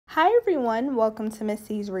Hi everyone, welcome to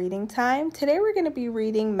Ms.C's reading time. Today we're going to be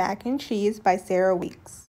reading Mac and Cheese by Sarah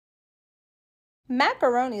Weeks.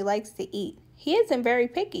 Macaroni likes to eat. He isn't very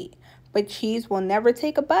picky, but Cheese will never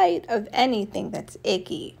take a bite of anything that's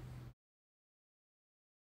icky.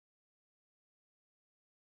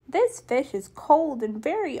 This fish is cold and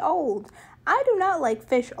very old. I do not like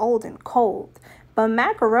fish old and cold, but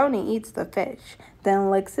Macaroni eats the fish,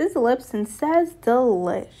 then licks his lips and says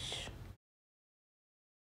delish.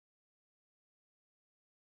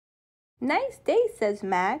 Nice day, says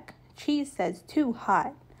Mac. Cheese says too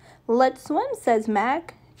hot. Let's swim, says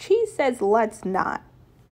Mac. Cheese says let's not.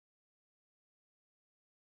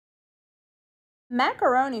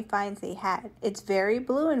 Macaroni finds a hat. It's very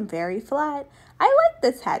blue and very flat. I like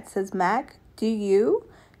this hat, says Mac. Do you?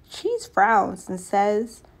 Cheese frowns and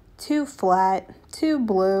says, too flat, too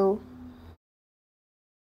blue.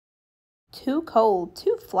 Too cold,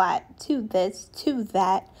 too flat, too this, too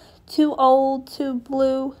that, too old, too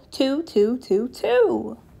blue,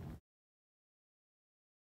 too.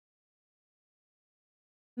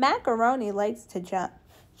 Macaroni likes to jump.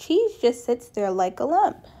 Cheese just sits there like a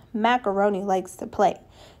lump. Macaroni likes to play.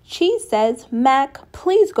 Cheese says, Mac,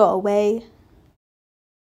 please go away.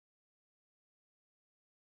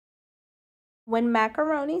 When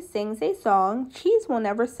Macaroni sings a song, Cheese will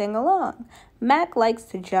never sing along. Mac likes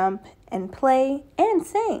to jump and play and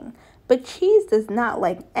sing, but Cheese does not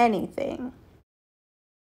like anything.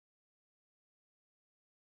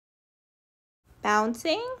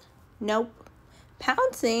 Bouncing? Nope.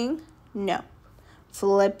 Pouncing? Nope.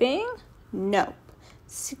 Flipping? Nope.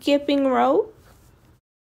 Skipping rope?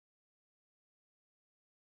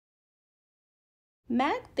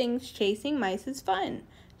 Mac thinks chasing mice is fun.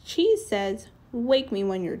 Cheese says, wake me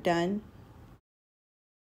when you're done.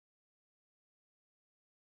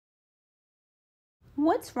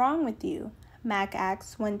 What's wrong with you? Mac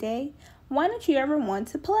asks one day. Why don't you ever want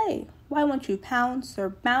to play? Why won't you pounce or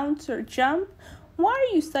bounce or jump? Why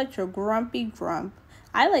are you such a grumpy grump?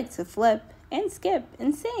 I like to flip and skip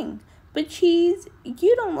and sing, but Cheese,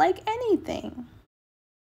 you don't like anything.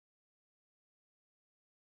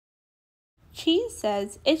 Cheese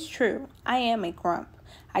says, it's true, I am a grump.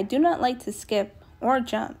 I do not like to skip or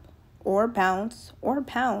jump or bounce or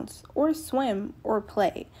pounce or swim or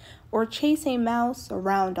play or chase a mouse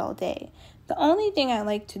around all day. The only thing I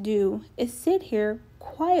like to do is sit here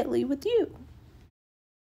quietly with you.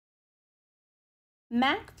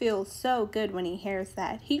 Mac feels so good when he hears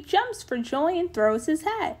that. He jumps for joy and throws his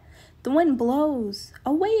hat. The wind blows.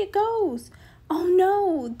 Away it goes. Oh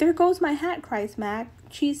no, there goes my hat, cries Mac.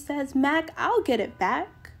 Cheese says, Mac, I'll get it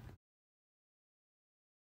back.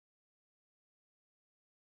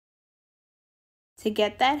 To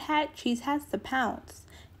get that hat, Cheese has to pounce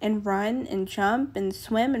and run and jump and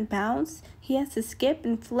swim and bounce. He has to skip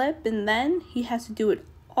and flip, and then he has to do it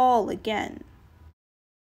all again.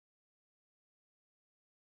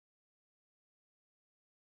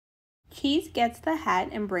 Cheese gets the hat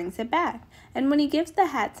and brings it back, and when he gives the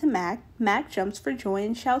hat to Mac, Mac jumps for joy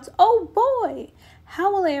and shouts, oh boy!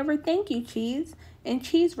 How will I ever thank you, Cheese? And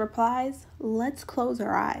Cheese replies, let's close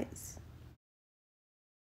our eyes.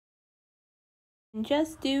 And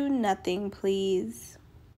just do nothing, please.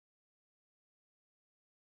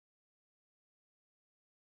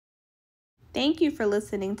 Thank you for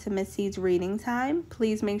listening to Ms.C's reading time.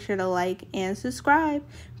 Please make sure to like and subscribe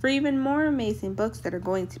for even more amazing books that are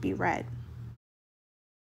going to be read.